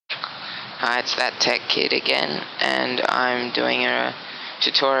Hi, it's that tech kid again, and I'm doing a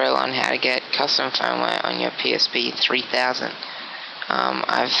tutorial on how to get custom firmware on your PSP 3000.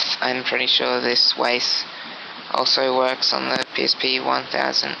 I'm pretty sure this WASE also works on the PSP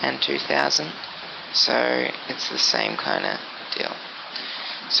 1000 and 2000, so it's the same kind of deal.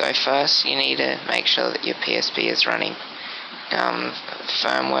 So first you need to make sure that your PSP is running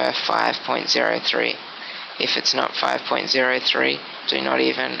firmware 5.03. If it's not 5.03, do not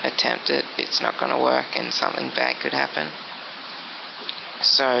even attempt it. It's not going to work and something bad could happen.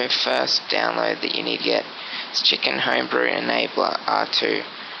 So first download that you need to get is Chickhen Firmware Enabler R2,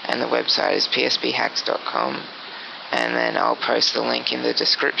 and the website is psphacks.com, and then I'll post the link in the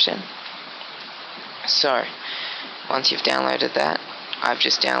description. So once you've downloaded that, I've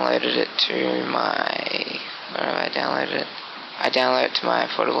just downloaded it to my, where have I downloaded it? I download it to my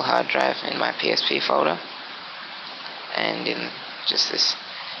portable hard drive in my PSP folder, and in just this,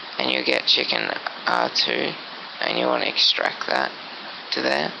 and you get Chickhen R2, and you want to extract that to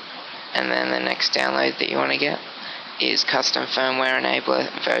there. And then the next download that you want to get is Custom Firmware Enabler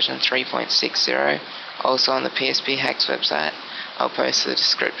version 3.60, also on the PSP Hacks website. I'll post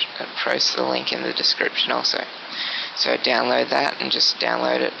the link in the description also. So download that and just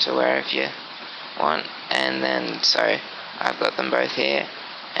download it to wherever you want. And then, so I've got them both here,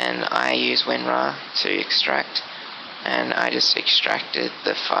 and I use WinRAR to extract, and I just extracted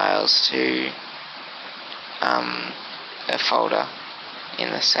the files to a folder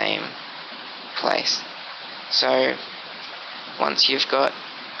in the same place. So once you've got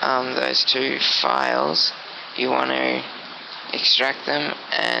those two files, you want to extract them,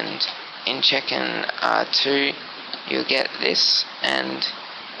 and in Chickhen R2 you'll get this, and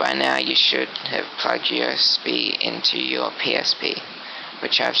by now you should have plugged USB into your PSP,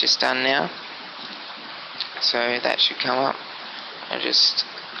 which I've just done now. So that should come up. I'll just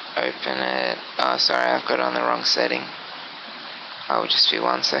open it. Oh, sorry, I've got it on the wrong setting. I'll just be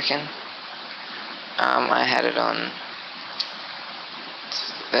 1 second. I had it on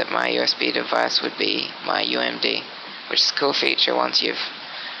that my USB device would be my UMD, which is a cool feature once you've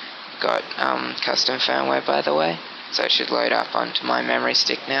got custom firmware, by the way. So it should load up onto my memory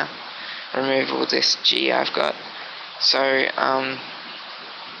stick now. Removable disk G I've got. So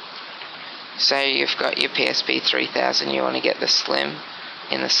say you've got your PSP 3000, you want to get the slim,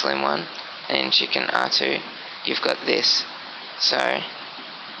 in the slim one, and in Chickhen R2 you've got this. So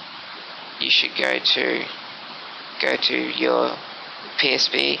you should go to your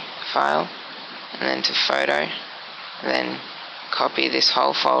PSP file, and then to photo, and then copy this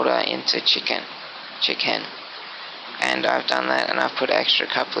whole folder into Chickhen. And I've done that, and I've put an extra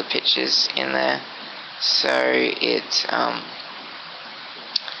couple of pictures in there, so it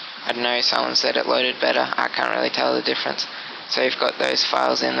I don't know, someone said it loaded better. I can't really tell the difference. So you've got those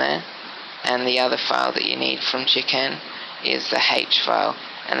files in there, and the other file that you need from Chickhen is the H file,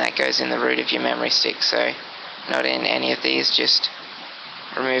 and that goes in the root of your memory stick. So not in any of these, just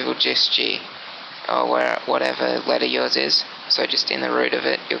removable disk G, or whatever letter yours is. So just in the root of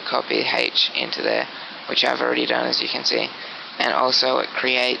it, you'll copy H into there, which I've already done, as you can see. And also it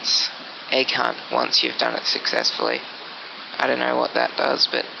creates egg hunt once you've done it successfully. I don't know what that does,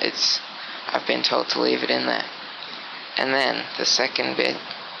 but I've been told to leave it in there. And then the second bit,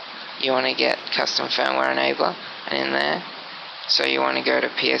 you want to get Custom Firmware Enabler, and in there, so you want to go to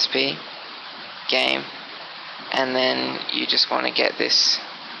PSP, Game, and then you just want to get this,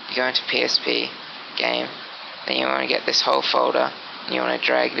 you go into PSP, Game, then you want to get this whole folder, and you want to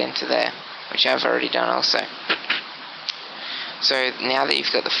drag it into there, which I've already done also. So now that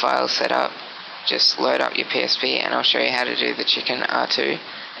you've got the file set up, just load up your PSP, and I'll show you how to do the Chickhen R2,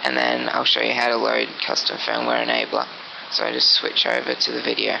 and then I'll show you how to load Custom Firmware Enabler. So I just switch over to the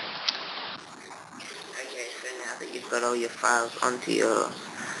video. Okay, so now that you've got all your files onto your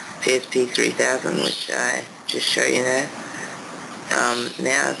PSP 3000, which I just show you there,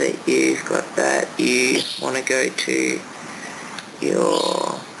 now that you've got that, you want to go to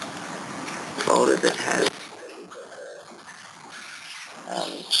your folder that has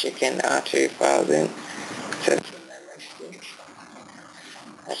Chickhen R2 files in. So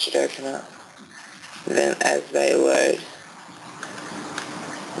that should open up. Then as they load,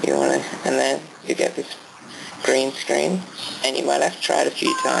 you want to, and then you get this green screen, and you might have to try it a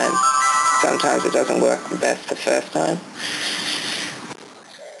few times. Sometimes it doesn't work the best the first time.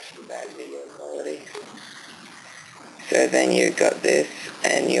 Bad video quality. So then you've got this,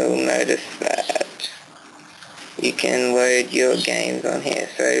 and you'll notice that you can load your games on here.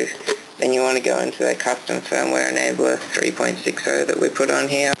 So then you want to go into the Custom Firmware Enabler 3.60 that we put on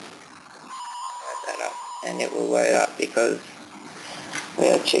here. That up, and it will load up, because we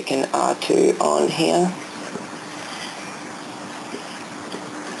have Chickhen R2 on here.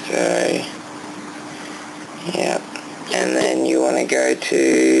 So, yep. And then you want to go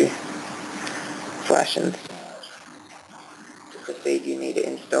to Flash and to proceed. You need to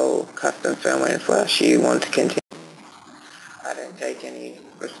install Custom Firmware and Flash. You want to continue. I don't take any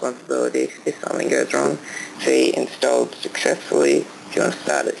responsibility if something goes wrong. See, installed successfully. If you want to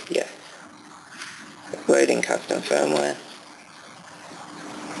start it, yes. Loading custom firmware.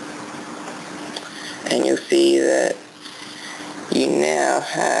 And you'll see that you now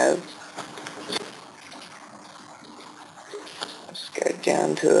have, let's go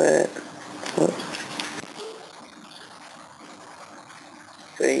down to it. Whoops.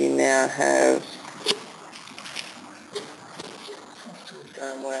 So you now have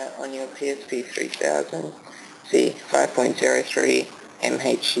firmware on your PSP 3000, see 5.03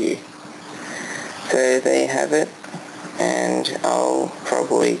 MHU. So there you have it, and I'll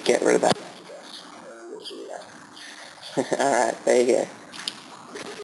probably get rid of that. Alright, there you go.